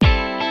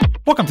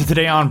Welcome to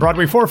Today on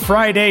Broadway for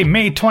Friday,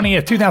 May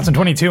 20th,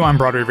 2022. I'm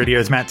Broadway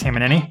Radio's Matt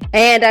Tamanini.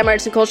 And I'm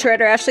arts and culture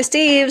writer Ashley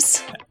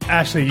Steves.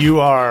 Ashley, you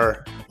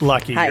are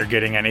lucky you're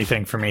getting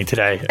anything from me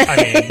today.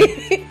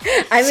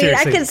 I mean,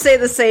 I can say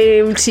the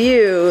same to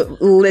you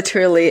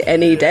literally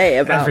any day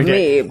about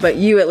me, but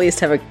you at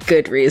least have a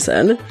good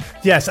reason.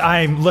 Yes,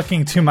 I'm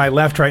looking to my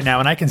left right now,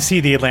 and I can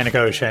see the Atlantic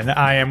Ocean.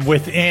 I am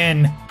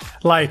within,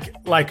 like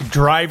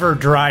driver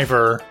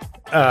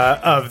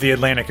of the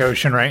Atlantic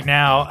Ocean right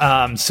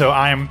now. So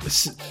I'm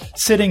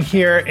sitting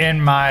here in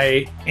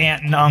my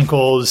aunt and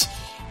uncle's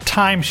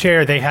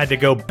timeshare. They had to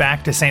go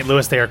back to St.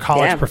 Louis. They are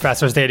college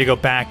professors. They had to go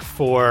back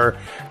for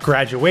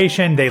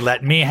graduation. They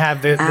let me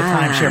have the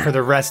timeshare for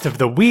the rest of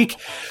the week.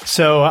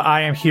 So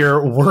I am here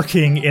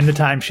working in the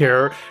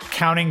timeshare,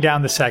 counting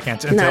down the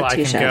seconds until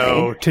I can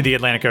go to the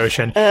Atlantic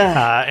Ocean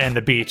and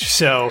the beach.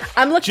 So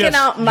I'm looking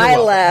out my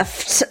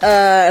left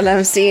and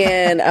I'm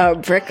seeing a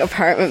brick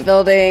apartment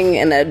building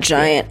and a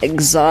giant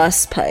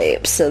exhaust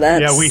pipe. So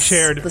that's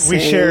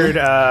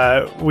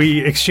we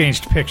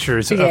exchanged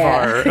pictures of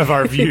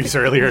our views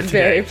earlier today.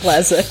 Very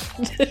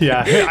pleasant.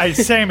 Yeah,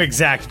 same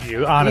exact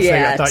view. Honestly,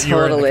 I thought you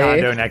were in the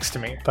condo next to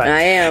me. But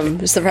I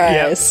am.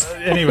 Surprise.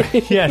 Yeah.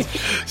 Anyway, yes.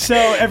 So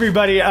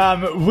everybody,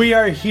 we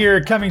are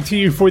here coming to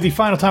you for the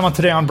final time on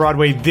Today on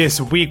Broadway this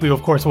week. We,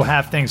 of course, will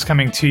have things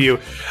coming to you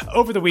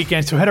over the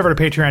weekend. So head over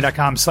to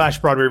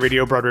patreon.com/Broadway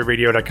Radio,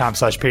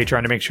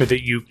 BroadwayRadio.com/Patreon to make sure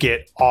that you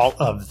get all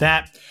of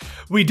that.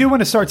 We do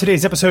want to start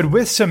today's episode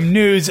with some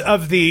news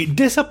of the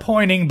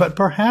disappointing but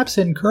perhaps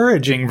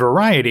encouraging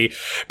variety,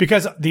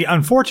 because the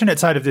unfortunate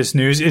side of this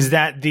news is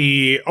that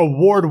the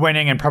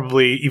award-winning and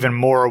probably even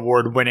more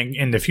award-winning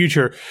in the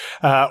future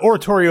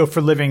Oratorio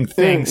for Living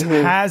Things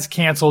has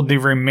canceled the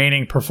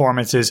remaining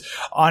performances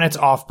on its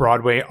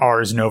off-Broadway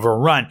Ars Nova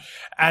run.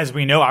 As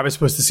we know, I was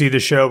supposed to see the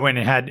show when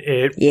it had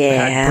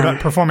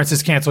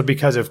performances canceled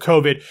because of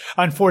COVID.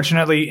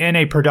 Unfortunately, in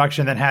a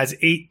production that has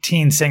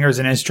 18 singers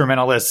and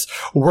instrumentalists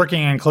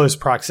working in close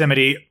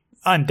proximity,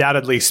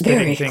 undoubtedly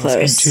spitting things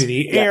into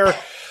the air,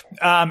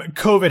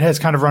 COVID has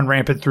kind of run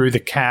rampant through the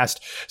cast,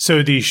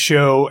 so the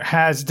show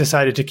has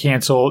decided to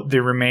cancel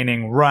the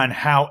remaining run.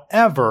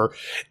 However,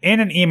 in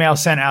an email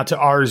sent out to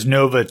Ars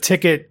Nova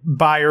ticket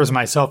buyers,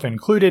 myself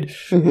included,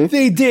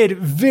 they did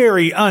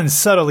very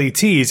unsubtly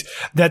tease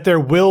that there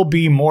will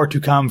be more to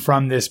come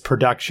from this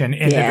production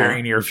in the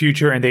very near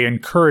future, and they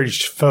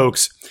encouraged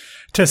folks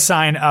to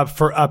sign up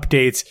for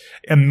updates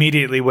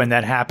immediately when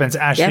that happens.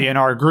 Ashley, in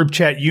our group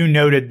chat, you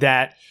noted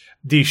that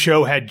the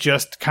show had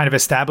just kind of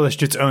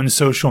established its own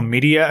social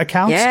media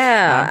accounts.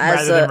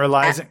 Rather than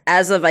realizing.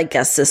 As of, I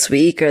guess, this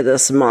week or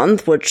this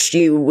month, which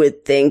you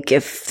would think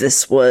if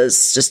this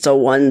was just a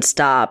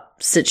one-stop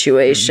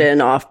situation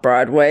off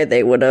Broadway,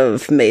 they would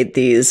have made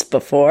these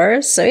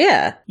before. So,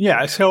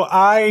 yeah. So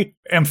I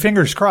am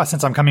fingers crossed,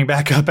 since I'm coming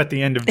back up at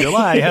the end of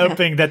July,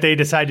 hoping that they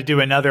decide to do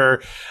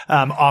another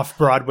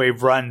off-Broadway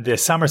run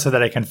this summer so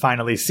that I can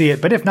finally see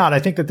it. But if not, I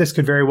think that this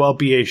could very well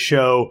be a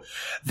show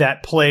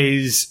that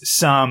plays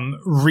some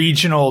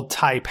regional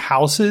type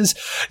houses,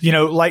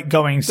 like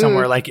going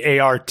somewhere like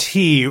ART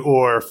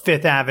or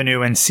Fifth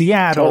Avenue in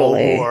Seattle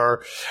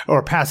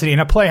or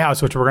Pasadena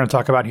Playhouse, which we're going to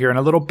talk about here in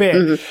a little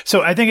bit.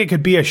 So I think it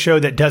could be a show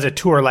that does a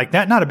tour like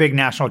that, not a big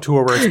national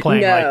tour where it's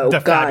playing like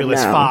the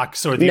Fabulous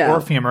Fox or the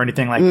Orpheum or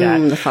anything like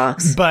that. The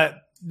Fox. But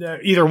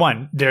either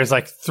one, there's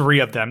like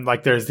three of them.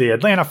 Like there's the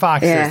Atlanta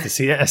Fox, there's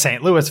the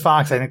St. Louis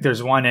Fox. I think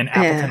there's one in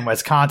Appleton,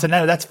 Wisconsin.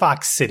 No, that's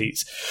Fox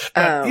Cities.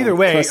 But either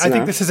way, I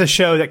think this is a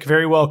show that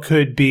very well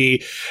could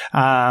be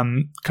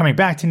coming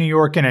back to New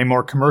York in a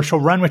more commercial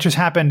run, which has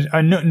happened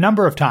a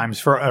number of times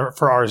for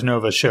Ars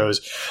Nova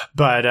shows.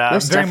 But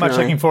very much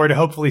looking forward to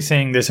hopefully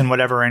seeing this in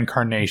whatever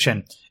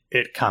incarnation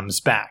it comes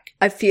back.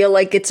 I feel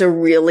like it's a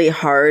really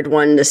hard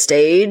one to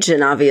stage,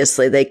 and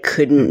obviously they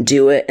couldn't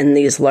do it in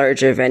these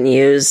larger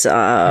venues.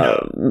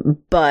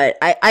 But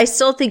I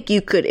still think you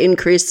could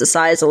increase the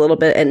size a little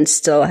bit and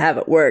still have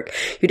it work.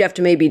 You'd have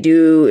to maybe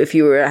do, if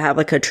you were to have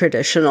like a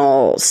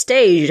traditional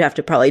stage, you'd have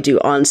to probably do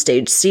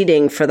on-stage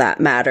seating for that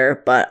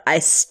matter. But I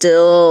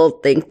still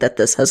think that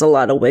this has a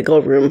lot of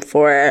wiggle room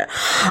for it.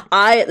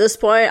 At this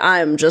point,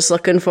 I'm just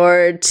looking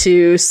forward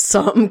to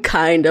some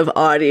kind of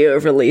audio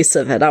release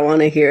of it. I want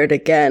to hear it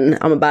again.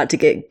 I'm about to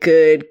get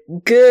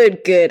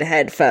good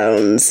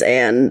headphones,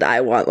 and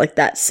I want like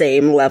that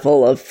same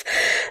level of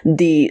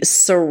the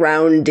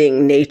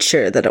surrounding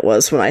nature that it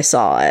was when I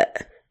saw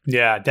it.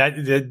 Yeah,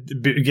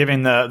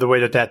 given the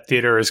way that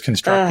theater is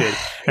constructed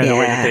and the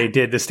way that they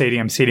did the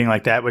stadium seating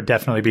like that would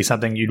definitely be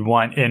something you'd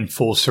want in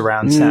full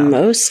surround sound.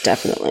 Most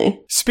definitely.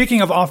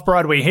 Speaking of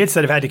off-Broadway hits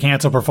that have had to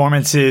cancel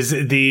performances,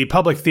 the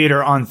Public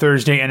Theater on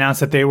Thursday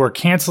announced that they were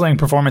canceling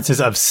performances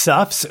of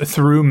Suffs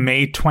through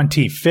May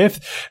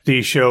 25th.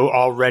 The show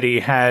already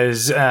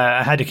has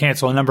had to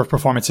cancel a number of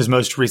performances,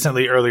 most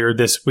recently earlier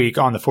this week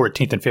on the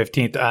 14th and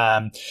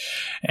 15th.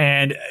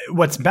 And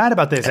what's bad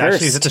about this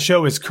actually is that the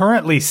show is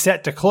currently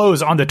set to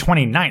close on the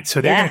 29th. So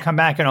they're going to come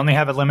back and only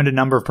have a limited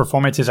number of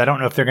performances. I don't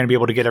know if they're going to be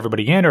able to get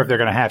everybody in or if they're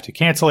going to have to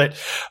cancel it.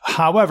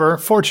 However,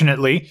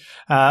 fortunately,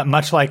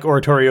 much like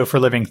Oratorio for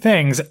Living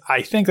Things,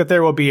 I think that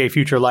there will be a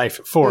future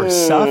life for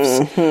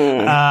Suffs.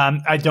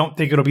 I don't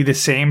think it'll be the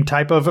same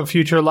type of a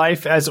future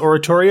life as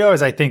Oratorio,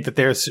 as I think that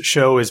their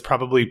show is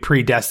probably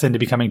predestined to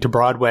be coming to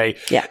Broadway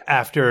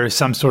after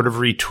some sort of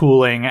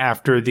retooling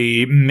after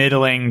the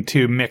middling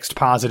to mixed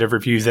positive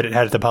reviews that it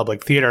had at the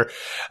Public Theater.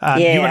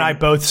 You and I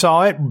both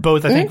saw it.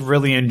 Both, I think,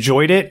 really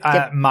enjoyed it.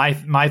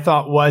 My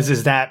thought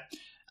is that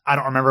I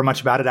don't remember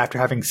much about it after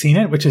having seen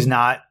it, which is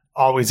not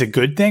always a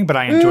good thing, but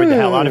I enjoyed the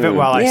hell out of it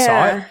while I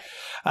saw it.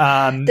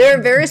 There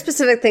are very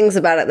specific things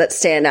about it that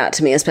stand out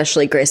to me,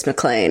 especially Grace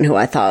McLean, who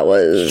I thought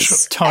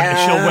was Tony.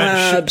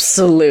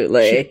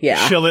 Absolutely,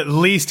 she'll at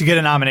least get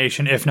a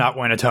nomination, if not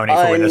win a Tony,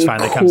 for when this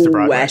finally comes to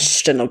Broadway.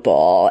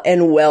 Unquestionable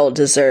and well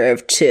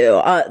deserved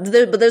too.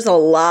 But there's a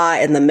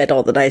lot in the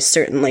middle that I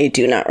certainly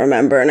do not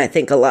remember, and I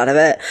think a lot of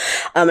it,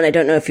 and I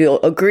don't know if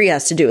you'll agree,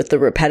 has to do with the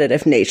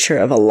repetitive nature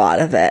of a lot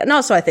of it, and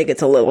also I think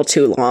it's a little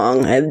too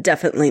long. It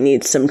definitely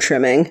needs some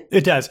trimming.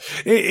 It does.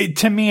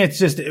 To me, it's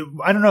just,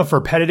 I don't know if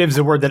repetitive is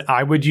the word that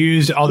I would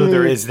use, although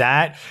there is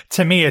that.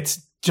 To me, it's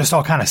just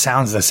all kind of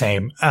sounds the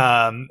same.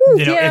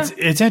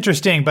 It's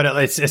interesting, but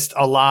it's just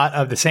a lot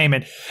of the same.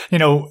 And,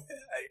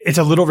 it's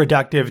a little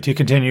reductive to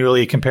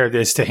continually compare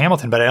this to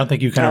Hamilton, but I don't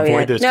think you can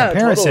avoid those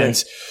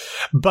comparisons.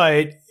 Totally.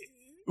 But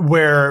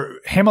where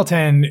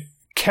Hamilton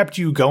kept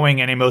you going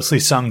in a mostly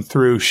sung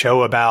through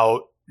show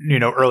about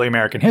early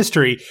American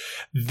history,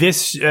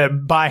 this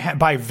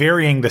by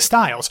varying the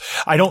styles.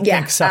 I don't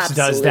think Suffs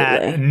does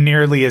that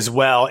nearly as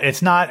well.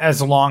 It's not as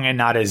long and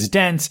not as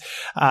dense,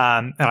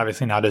 and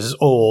obviously not as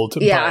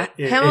old. Yeah, but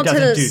it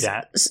doesn't do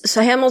that.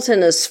 So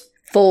Hamilton is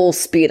full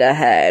speed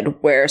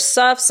ahead, where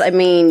Suffs,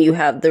 you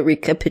have the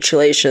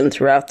recapitulation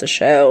throughout the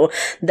show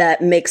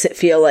that makes it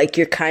feel like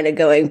you're kind of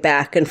going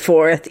back and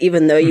forth,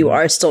 even though you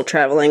are still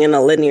traveling in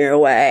a linear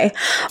way.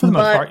 For the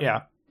most part,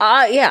 yeah.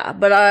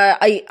 But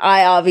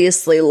I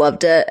obviously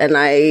loved it, and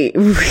I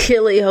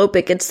really hope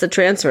it gets the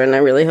transfer, and I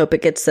really hope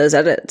it gets those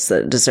edits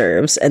that it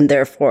deserves, and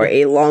therefore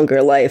a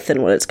longer life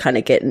than what it's kind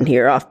of getting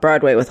here off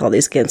Broadway with all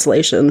these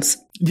cancellations.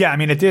 Yeah,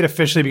 it did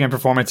officially begin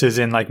performances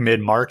in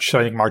mid-March, so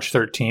I think March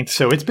 13th.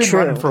 So it's been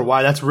running for a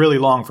while. That's really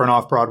long for an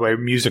off-Broadway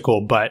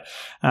musical, but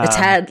it's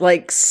had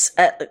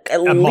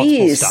at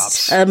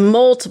least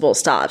multiple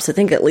stops. I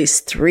think at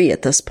least 3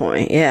 at this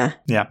point. Yeah.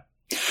 Yeah.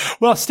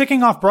 Well,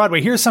 sticking off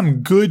Broadway, here's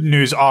some good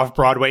news off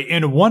Broadway.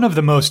 In one of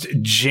the most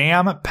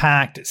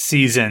jam-packed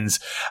seasons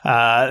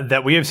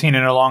that we have seen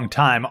in a long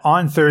time,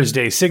 on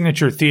Thursday,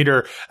 Signature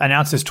Theater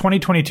announced its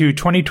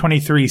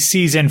 2022-2023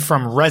 season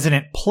from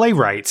resident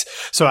playwrights.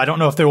 So I don't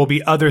know if there will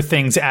be other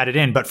things added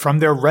in, but from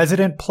their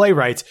resident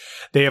playwrights,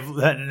 they have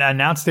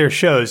announced their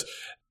shows.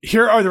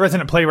 Here are the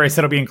resident playwrights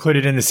that will be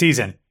included in the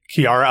season.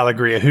 Chiara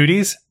Allegria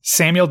Hooties,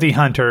 Samuel D.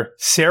 Hunter,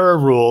 Sarah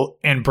Rule,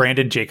 and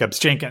Brandon Jacobs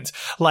Jenkins.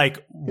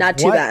 Not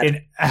too bad.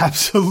 An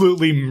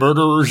absolutely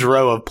murderer's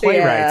row of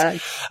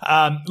playwrights.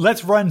 Yeah.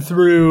 Let's run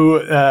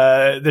through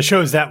the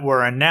shows that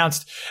were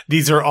announced.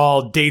 These are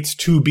all dates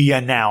to be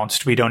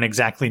announced. We don't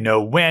exactly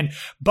know when,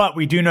 but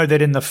we do know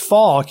that in the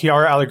fall,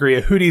 Chiara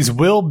Allegria Hooties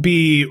will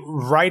be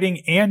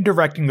writing and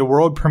directing the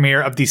world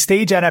premiere of the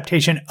stage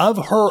adaptation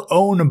of her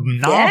own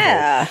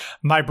novel,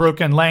 My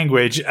Broken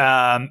Language.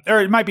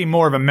 Or it might be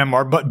more of a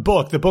memoir,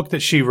 but the book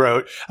that she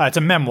wrote. It's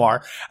a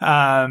memoir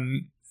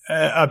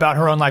about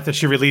her own life that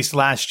she released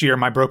last year,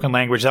 My Broken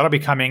Language. That'll be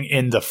coming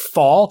in the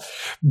fall.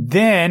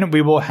 Then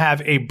we will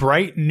have A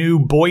Bright New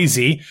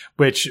Boise,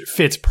 which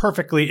fits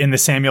perfectly in the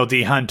Samuel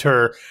D.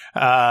 Hunter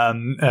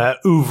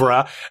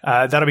oeuvre.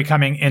 That'll be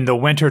coming in the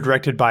winter,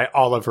 directed by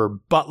Oliver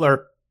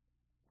Butler.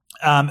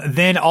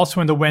 Then also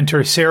in the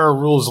winter, Sarah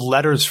Rule's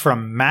Letters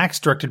from Max,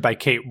 directed by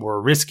Kate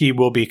Wariski,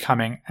 will be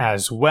coming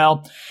as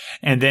well.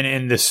 And then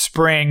in the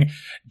spring,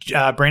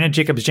 Brandon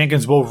Jacobs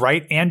Jenkins will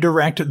write and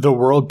direct the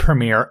world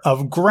premiere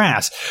of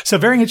Grass. So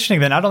very interesting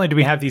that not only do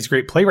we have these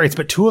great playwrights,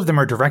 but 2 of them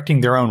are directing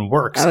their own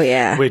works. Oh,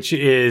 yeah. Which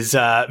is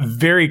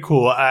very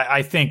cool.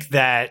 I think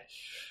that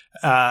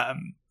I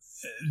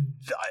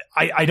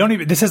don't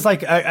even, this is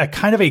like a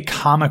kind of a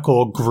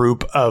comical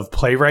group of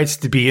playwrights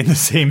to be in the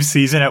same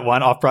season at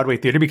one off-Broadway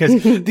theater,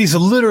 because these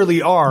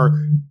literally are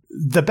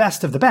the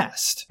best of the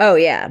best. Oh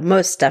yeah,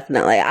 most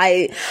definitely.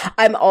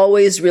 I'm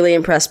always really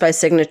impressed by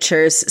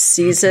Signature's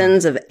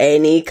seasons of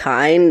any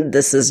kind.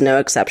 This is no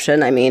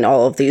exception.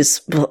 All of these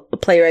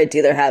playwrights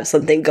either have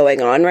something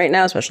going on right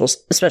now,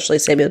 especially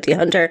Samuel D.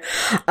 Hunter,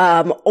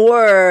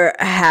 or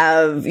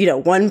have,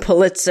 won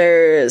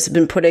Pulitzer, has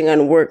been putting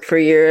on work for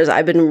years.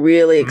 I've been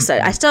really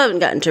excited. I still haven't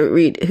gotten to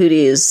read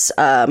Hootie's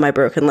My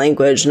Broken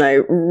Language, and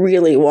I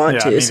really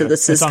want to. So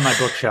this is on my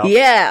bookshelf.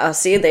 Yeah,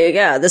 see, there you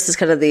go. This is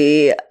kind of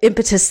the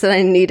impetus that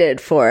I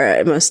needed for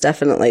it, most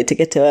definitely, to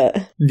get to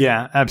it.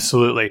 Yeah,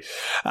 absolutely.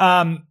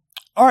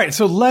 All right,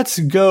 so let's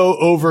go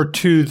over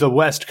to the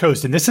West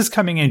Coast. And this is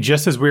coming in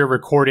just as we're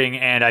recording,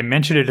 and I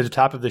mentioned it at the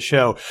top of the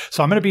show.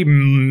 So I'm going to be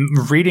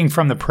reading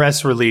from the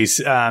press release.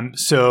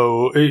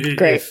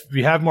 If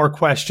you have more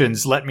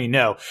questions, let me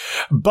know.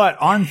 But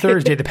on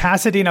Thursday, the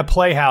Pasadena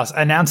Playhouse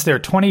announced their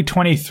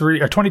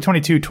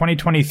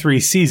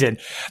 2022-2023 season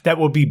that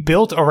will be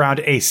built around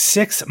a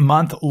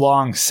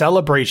 6-month-long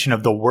celebration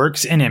of the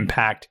works and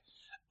impact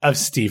of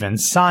Stephen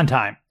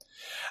Sondheim.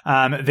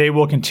 They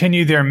will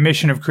continue their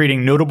mission of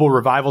creating notable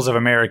revivals of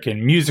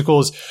American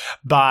musicals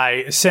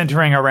by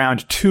centering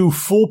around 2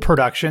 full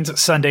productions,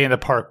 Sunday in the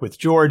Park with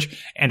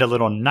George and A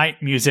Little Night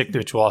Music,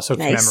 which will also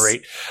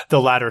commemorate the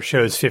latter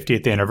show's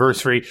 50th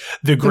anniversary.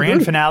 The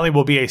grand finale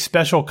will be a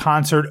special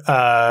concert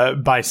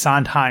by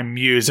Sondheim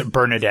muse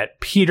Bernadette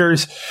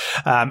Peters.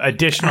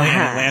 Additionally, in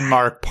a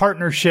landmark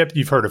partnership,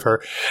 you've heard of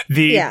her,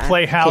 the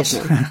Playhouse...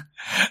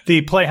 The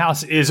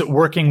Playhouse is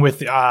working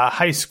with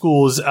high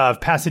schools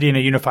of Pasadena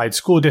Unified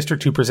School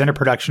District to present a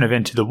production of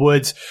Into the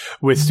Woods,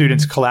 with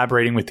students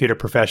collaborating with theater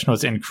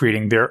professionals and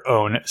creating their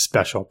own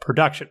special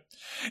production.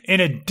 In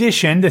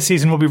addition, the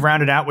season will be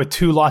rounded out with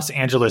 2 Los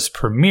Angeles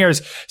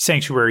premieres,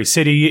 Sanctuary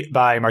City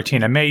by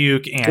Martina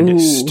Mayuk and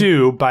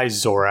Stew by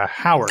Zora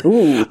Howard.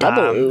 Ooh,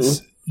 double.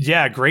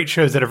 Yeah, great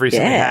shows that have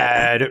recently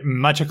had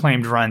much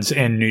acclaimed runs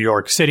in New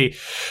York City.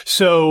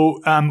 So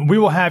we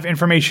will have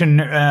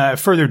information,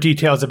 further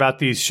details about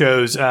these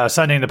shows.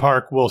 Sunday in the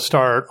Park will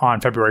start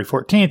on February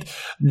 14th.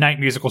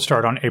 Night Music will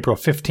start on April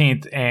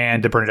 15th.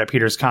 And the Bernadette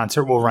Peters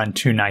concert will run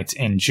 2 nights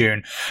in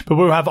June. But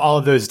we'll have all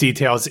of those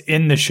details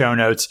in the show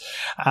notes.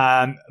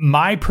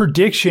 My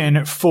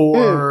prediction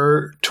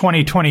for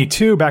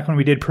 2022, back when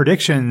we did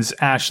predictions,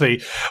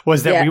 Ashley,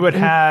 was that we would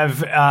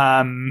have...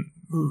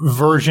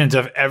 versions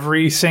of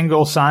every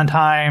single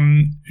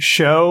Sondheim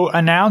show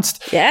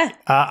announced. Yeah.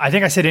 I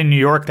think I said in New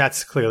York.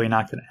 That's clearly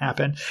not going to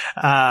happen.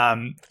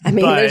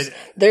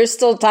 There's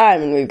still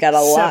time, and we've got a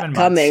lot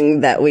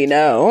coming that we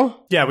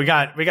know. Yeah, we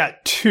got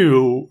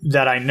 2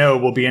 that I know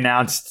will be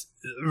announced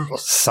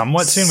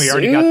somewhat soon. We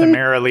already got the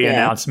Merrily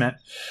announcement.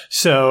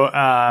 So,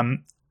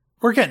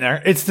 we're getting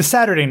there. It's the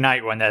Saturday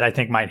night one that I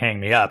think might hang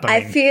me up.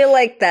 I feel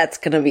like that's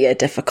going to be a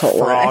difficult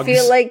one. I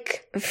feel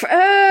like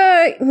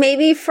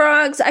maybe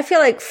Frogs. I feel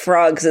like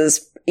Frogs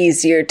is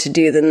easier to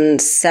do than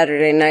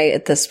Saturday night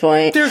at this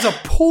point. There's a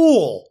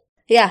pool.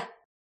 Yeah.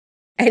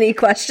 Any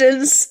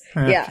questions?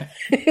 Yeah.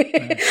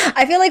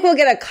 I feel like we'll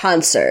get a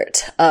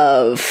concert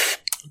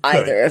of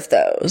either of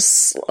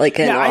those, like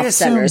an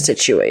off-center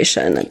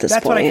situation at this point.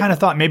 That's what I kind of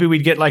thought. Maybe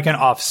we'd get like an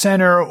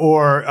off-center,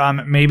 or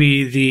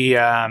maybe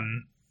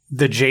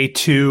the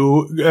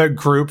J2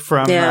 group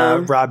from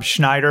Rob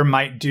Schneider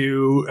might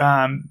do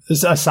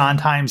a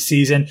Sondheim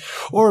season,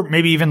 or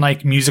maybe even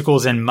like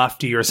musicals and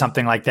Mufti or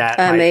something like that.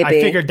 Maybe.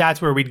 I figured that's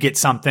where we'd get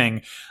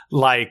something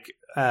like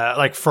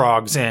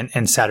Frogs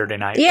and Saturday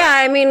Night. Yeah,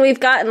 I mean, we've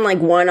gotten like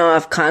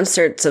one-off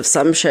concerts of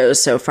some shows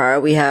so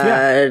far. We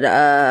had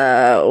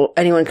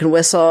Anyone Can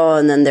Whistle,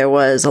 and then there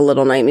was A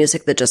Little Night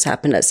Music that just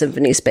happened at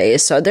Symphony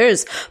Space. So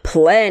there's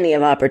plenty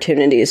of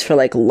opportunities for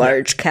like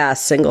large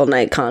cast single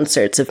night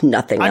concerts, if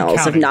nothing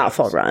else, if not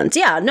full runs.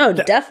 Yeah, no,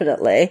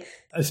 definitely.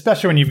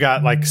 Especially when you've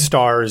got like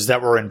stars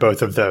that were in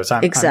both of those.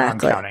 I'm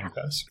counting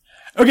those.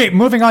 Okay,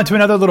 moving on to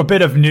another little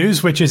bit of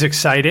news, which is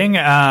exciting.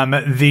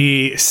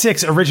 The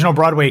 6 original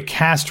Broadway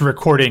cast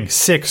recording,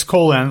 6: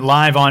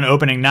 live on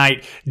opening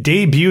night,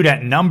 debuted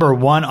at number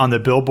 1 on the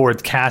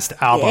Billboard cast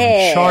album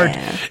chart.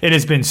 It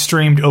has been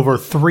streamed over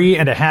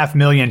 3.5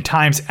 million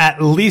times.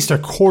 At least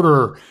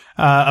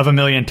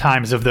 250,000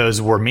 times of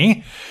those were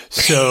me.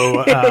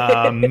 So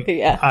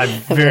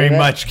I very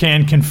much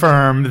can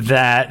confirm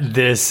that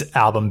this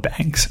album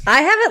bangs.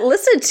 I haven't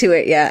listened to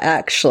it yet,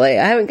 actually.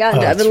 I haven't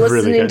gotten to it. I've been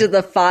listening to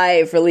the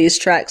 5 released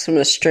tracks from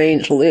A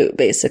Strange Loop,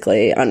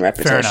 basically, on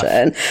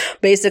repetition.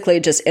 Basically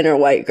just Inner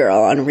White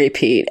Girl on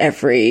repeat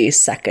every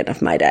second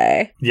of my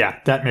day. Yeah,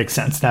 that makes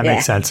sense.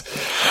 Makes sense.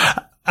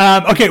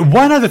 Okay,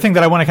 one other thing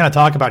that I want to kind of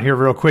talk about here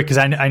real quick, because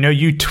I know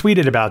you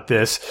tweeted about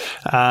this.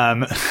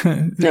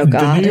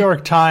 The New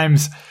York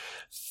Times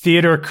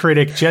theater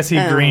critic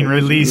Jesse Green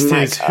released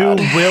his Who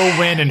Will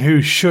Win and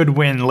Who Should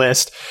Win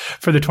list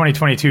for the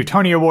 2022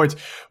 Tony Awards.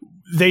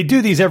 They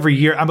do these every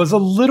year. I was a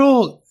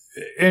little,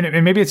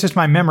 and maybe it's just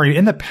my memory,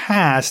 in the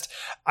past,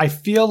 I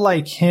feel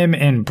like him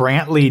and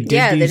Brantley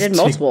did these they did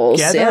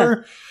multiples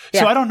together.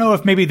 So I don't know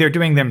if maybe they're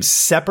doing them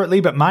separately,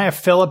 but Maya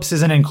Phillips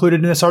isn't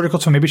included in this article,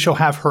 so maybe she'll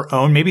have her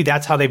own. Maybe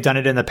that's how they've done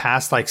it in the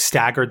past, like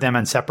staggered them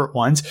on separate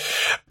ones.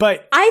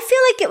 But I feel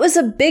like it was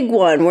a big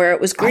one where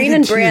it was Green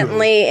and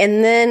Brantley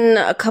and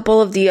then a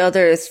couple of the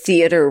other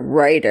theater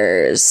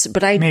writers,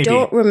 but I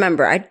don't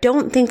remember. I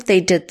don't think they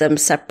did them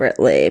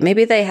separately.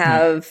 Maybe they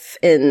have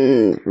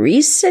in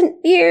recent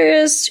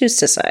years. Who's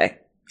to say?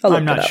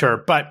 I'm not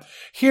sure, but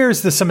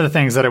here's some of the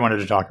things that I wanted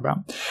to talk about.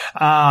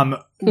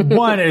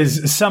 One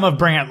is some of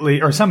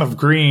Brantley or some of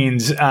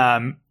Green's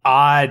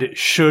odd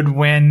should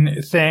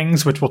win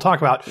things, which we'll talk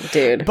about.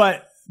 Dude.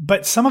 But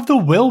But some of the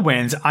will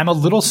wins, I'm a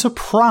little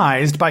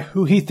surprised by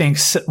who he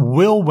thinks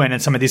will win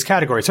in some of these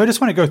categories. So I just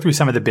want to go through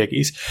some of the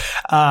biggies.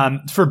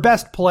 For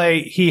best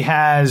play, he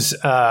has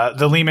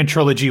the Lehman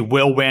trilogy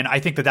will win. I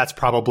think that that's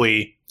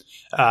probably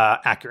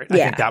accurate. I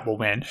think that will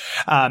win.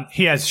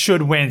 He has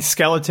should win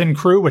Skeleton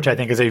Crew, which I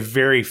think is a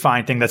very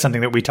fine thing. That's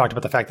something that we talked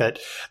about, the fact that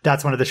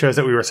that's one of the shows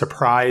that we were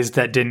surprised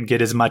that didn't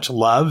get as much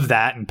love.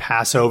 That and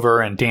Passover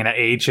and Dana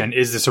H. and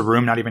Is This a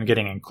Room not even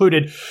getting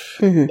included.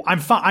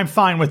 I'm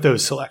fine with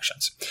those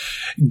selections.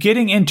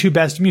 Getting into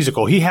best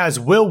musical, he has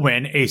will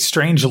win A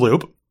Strange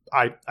Loop.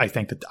 I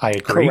think that I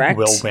agree. Correct.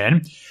 Will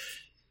win.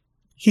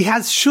 He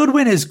has should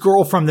win his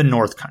Girl from the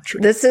North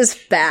Country. This is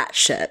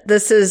batshit.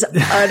 This is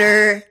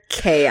utter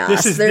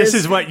chaos. This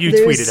is what you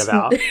tweeted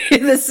about.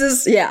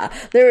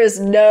 There is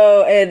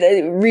no, and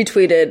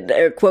retweeted,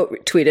 or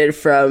quote tweeted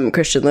from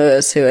Christian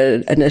Lewis, who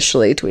had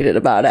initially tweeted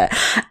about it.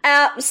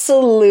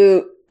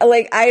 Absolute.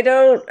 Like, I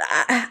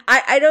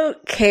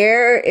don't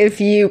care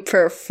if you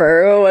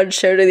prefer one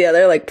show to the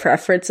other. Like,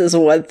 preference is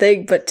one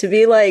thing, but to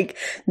be like,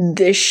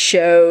 this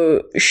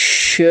show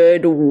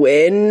should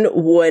win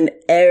when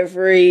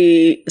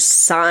every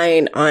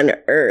sign on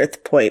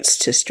earth points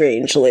to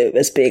Strange Loop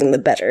as being the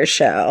better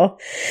show.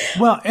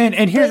 Well,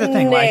 and here's the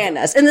thing,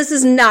 Bananas. And this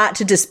is not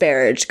to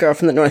disparage Girl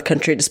from the North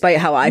Country, despite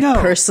how I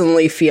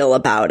personally feel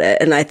about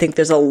it. And I think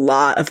there's a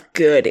lot of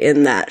good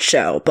in that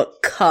show,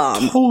 but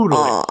come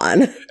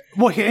on.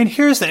 Well, and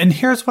here's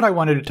what I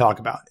wanted to talk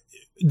about.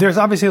 There's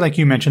obviously, like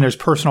you mentioned, there's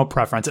personal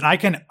preference, and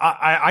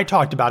I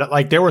talked about it.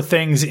 Like, there were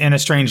things in A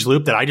Strange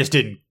Loop that I just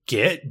didn't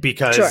get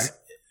because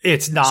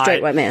it's not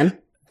straight white man,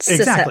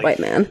 cishet white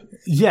man.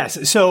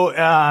 Yes. So,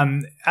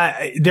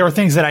 there were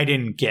things that I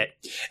didn't get.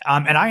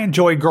 And I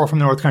enjoyed Girl from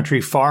the North Country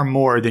far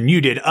more than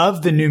you did.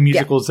 Of the new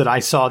musicals that I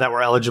saw that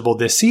were eligible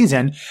this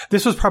season,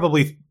 this was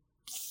probably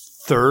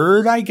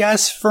third, I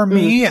guess, for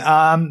me,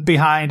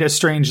 behind A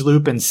Strange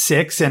Loop and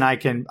 6. And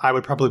I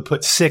would probably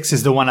put 6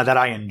 as the one that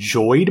I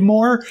enjoyed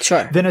more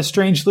than A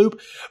Strange Loop.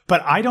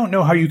 But I don't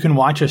know how you can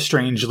watch A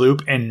Strange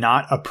Loop and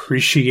not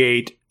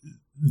appreciate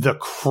the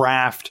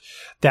craft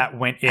that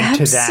went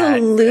into that.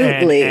 And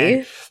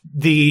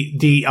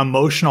the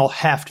emotional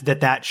heft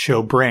that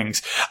show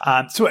brings.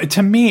 So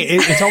to me,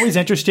 it's always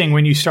interesting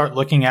when you start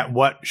looking at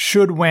what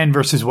should win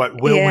versus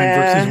what will win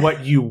versus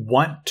what you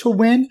want to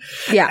win.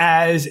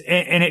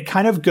 And it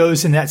kind of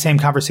goes in that same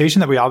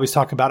conversation that we always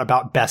talk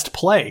about best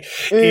play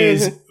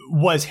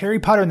was Harry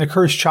Potter and the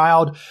Cursed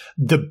Child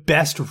the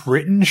best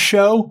written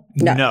show?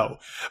 No.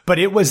 But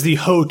it was the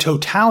whole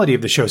totality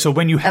of the show. So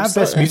when you have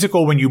best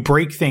musical, when you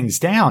break things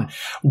down,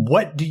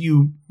 what do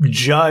you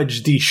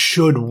judge the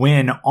should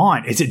win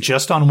on? Is it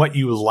just on what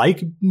you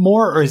like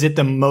more, or is it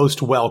the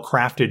most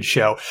well-crafted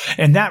show?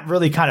 And that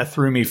really kind of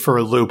threw me for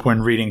a loop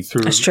when reading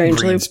through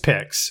Green's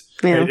picks.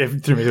 Yeah.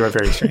 It threw me through a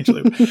very strange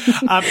loop.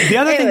 The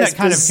other thing that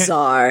kind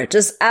bizarre.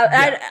 Just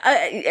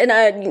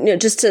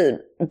just to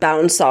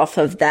bounce off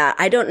of that,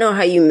 I don't know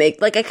how you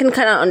make, like, I can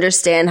kind of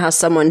understand how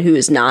someone who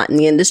is not in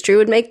the industry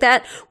would make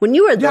that. When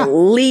you are the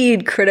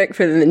lead critic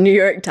for the New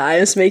York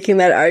Times making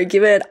that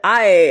argument,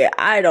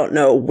 I don't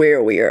know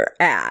where we are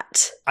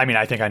at. I mean,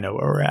 I think I know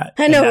where we're at.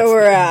 I know where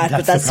we're at,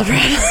 but that's the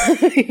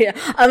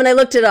problem. I mean, I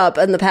looked it up.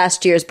 In the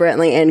past years,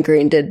 Brantley and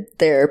Green did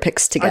their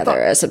picks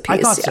together as a piece.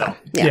 I thought so.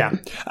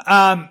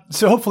 Yeah.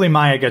 So hopefully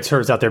Maya gets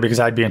hers out there because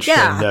I'd be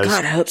interested in those.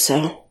 God, I hope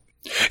so.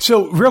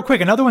 So real quick,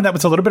 another one that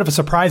was a little bit of a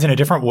surprise in a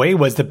different way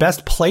was the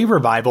best play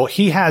revival.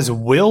 He has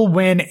will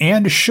win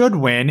and should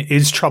win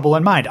is Trouble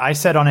in Mind. I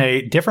said on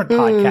a different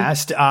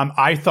podcast,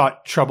 I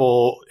thought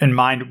Trouble in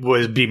Mind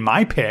would be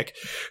my pick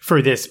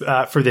for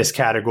this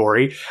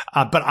category.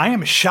 But I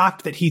am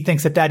shocked that he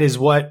thinks that is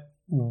what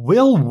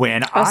will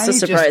win. Also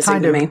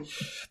surprising to me.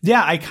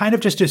 Yeah, I kind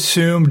of just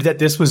assumed that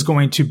this was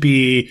going to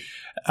be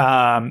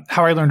How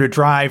I Learned to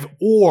Drive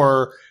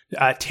or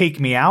Take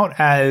Me Out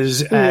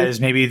as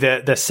maybe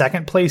the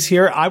second place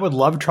here. I would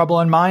love Trouble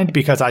in Mind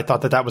because I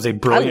thought that was a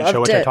brilliant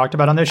show, which I talked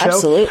about on this show.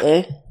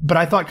 Absolutely. But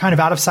I thought kind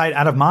of out of sight,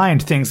 out of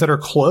mind, things that are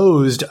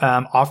closed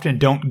often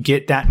don't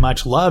get that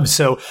much love.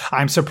 So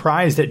I'm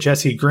surprised that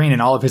Jesse Green,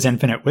 in all of his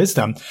infinite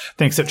wisdom,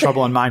 thinks that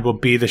Trouble in Mind will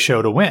be the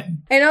show to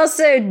win. And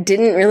also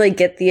didn't really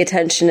get the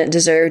attention it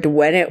deserved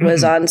when it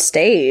was on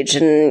stage.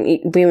 And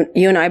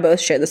you and I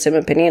both shared the same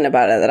opinion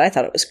about it, that I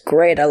thought it was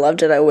great. I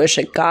loved it. I wish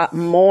it got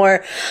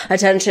more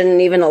attention and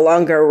even a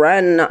longer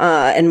run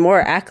and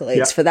more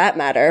accolades for that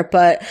matter.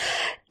 But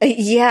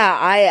yeah,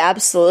 I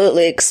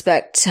absolutely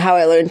expect How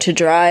I Learned to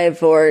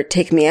Drive or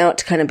Take Me Out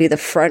to kind of be the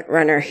front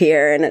runner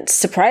here. And it's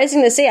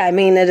surprising to see. I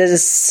mean,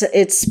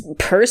 it's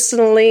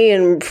personally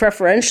and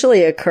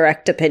preferentially a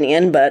correct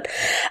opinion, but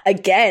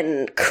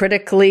again,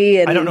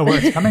 critically. And I don't know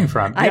where it's coming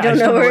from. I don't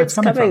know where it's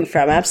coming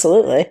from.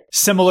 Absolutely.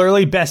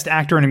 Similarly, best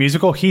actor in a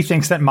musical, he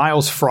thinks that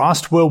Miles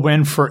Frost will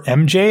win for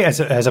MJ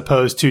as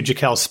opposed to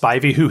Jaquel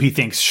Spivey, who he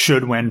thinks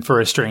should win for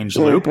A Strange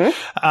Loop.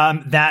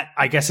 That,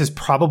 I guess, is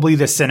probably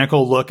the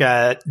cynical look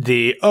at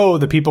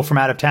the people from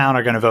out of town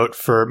are going to vote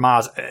for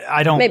Maz.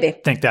 I don't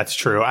think that's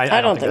true.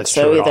 I don't think that's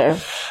so true either.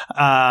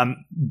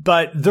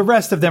 But the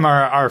rest of them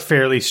are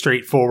fairly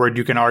straightforward.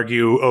 You can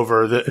argue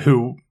over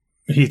who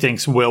he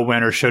thinks will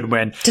win or should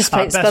win.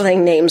 Despite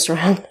spelling names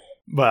wrong.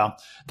 Well,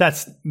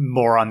 that's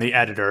more on the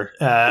editor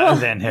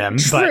than him.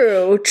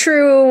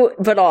 True,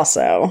 but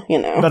also,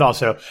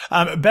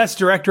 best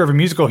director of a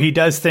musical, he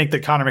does think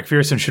that Connor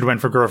McPherson should win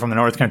for Girl from the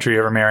North Country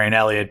over Marion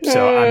Elliott.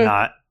 So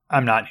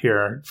I'm not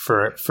here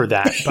for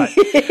that. But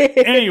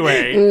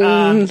anyway.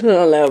 I don't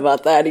know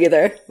about that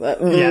either. But,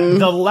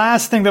 the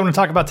last thing that I want to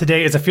talk about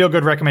today is a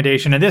feel-good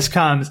recommendation. And this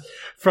comes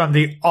from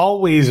the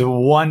always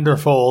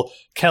wonderful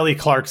Kelly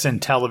Clarkson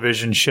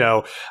television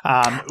show.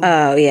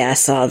 I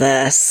saw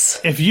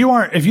this. I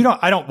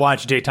don't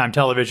watch daytime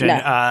television,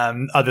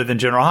 other than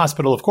General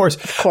Hospital, of course.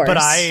 But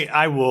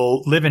I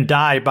will live and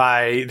die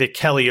by the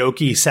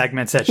karaoke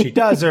segments that she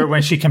does, or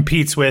when she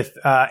competes with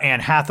Anne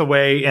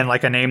Hathaway in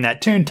like a Name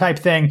That Tune type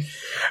thing.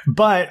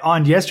 But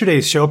on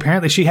yesterday's show,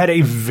 apparently she had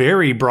a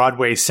very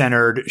Broadway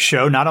centered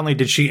show. Not only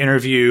did she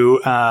interview,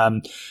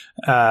 Barlow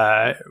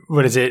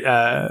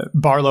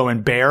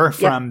and Bear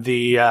from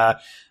the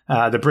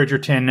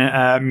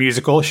Bridgerton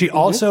musical. She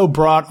also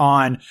brought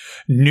on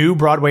new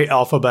Broadway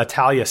Elphaba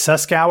Talia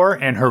Suskauer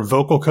and her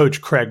vocal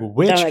coach Craig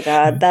Witch. Oh my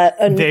God, that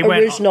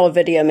original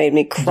video made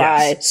me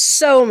cry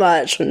so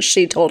much when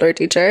she told her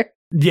teacher.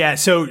 Yeah,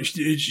 so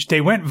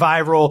they went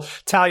viral.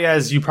 Talia,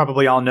 as you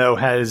probably all know,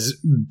 has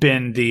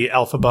been the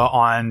Elphaba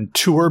on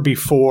tour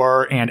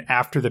before and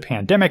after the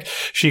pandemic.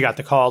 She got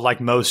the call,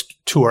 like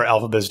most tour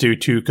Elphabas do,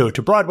 to go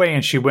to Broadway,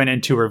 and she went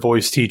into her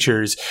voice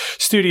teacher's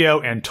studio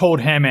and told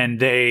him,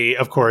 and they,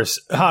 of course,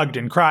 hugged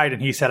and cried,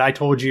 and he said, "I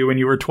told you when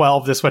you were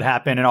 12 this would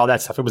happen," and all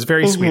that stuff. It was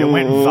very sweet. It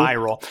went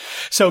viral.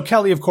 So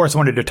Kelly, of course,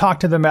 wanted to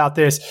talk to them about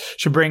this.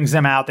 She brings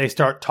them out. They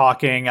start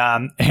talking,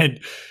 and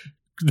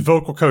the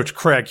vocal coach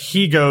Craig,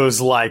 he goes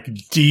like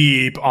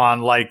deep on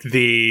like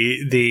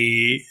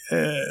the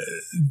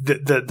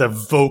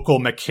vocal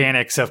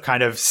mechanics of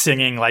kind of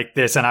singing like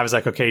this, and I was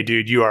like, okay,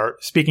 dude, you are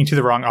speaking to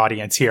the wrong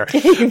audience here.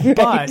 Right.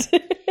 But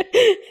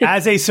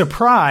as a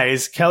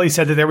surprise, Kelly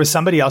said that there was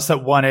somebody else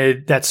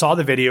that saw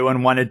the video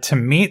and wanted to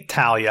meet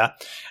Talia.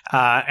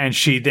 And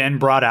she then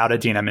brought out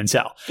Idina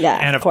Menzel. Yeah,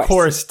 and of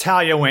course,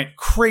 Talia went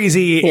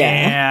crazy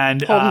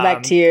and holding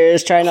back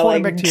tears, trying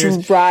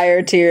to dry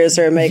her tears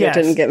so her makeup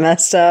didn't get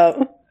messed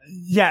up.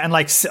 Yeah, and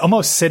like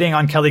almost sitting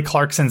on Kelly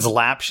Clarkson's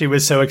lap. She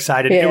was so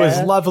excited. Yeah. It was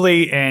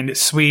lovely and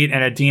sweet,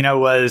 and Idina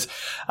was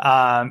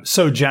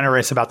so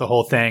generous about the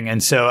whole thing.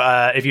 And so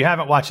if you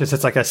haven't watched this,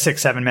 it's like a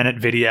 6-7 minute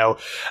video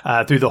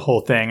through the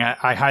whole thing.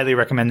 I highly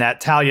recommend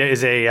that. Talia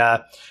is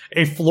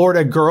a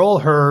Florida girl.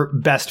 Her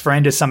best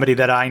friend is somebody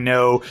that I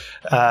know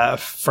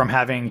from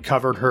having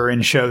covered her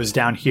in shows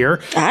down here.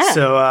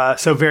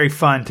 So very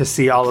fun to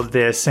see all of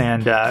this,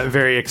 and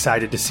very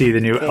excited to see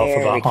the new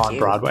Elphaba on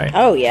Broadway.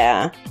 Oh,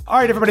 yeah. All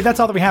right, everybody, that's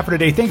all that we have for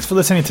today. Thanks for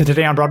listening to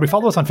Today on Broadway.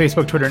 Follow us on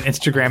Facebook, Twitter, and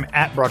Instagram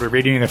at Broadway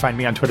Radio. You can find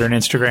me on Twitter and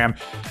Instagram.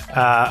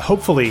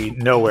 Hopefully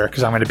nowhere,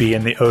 because I'm going to be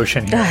in the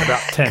ocean here in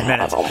about 10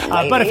 minutes.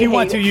 But if you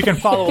want to, you can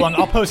follow along.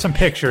 I'll post some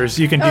pictures.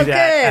 You can do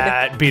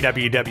that at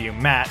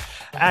BWWMatt.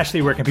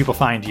 Ashley, where can people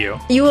find you?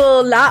 You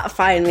will not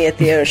find me at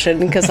the ocean,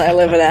 because I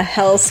live in a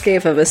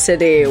hellscape of a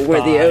city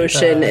where the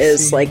ocean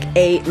is like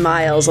 8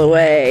 miles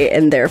away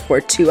and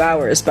therefore 2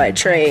 hours by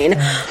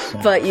train.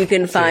 But you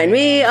can find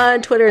me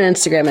on Twitter and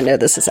Instagram. I know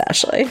this is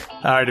Ashley.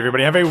 All right,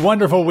 everybody, have a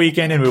wonderful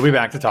weekend, and we'll be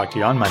back to talk to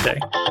you on Monday.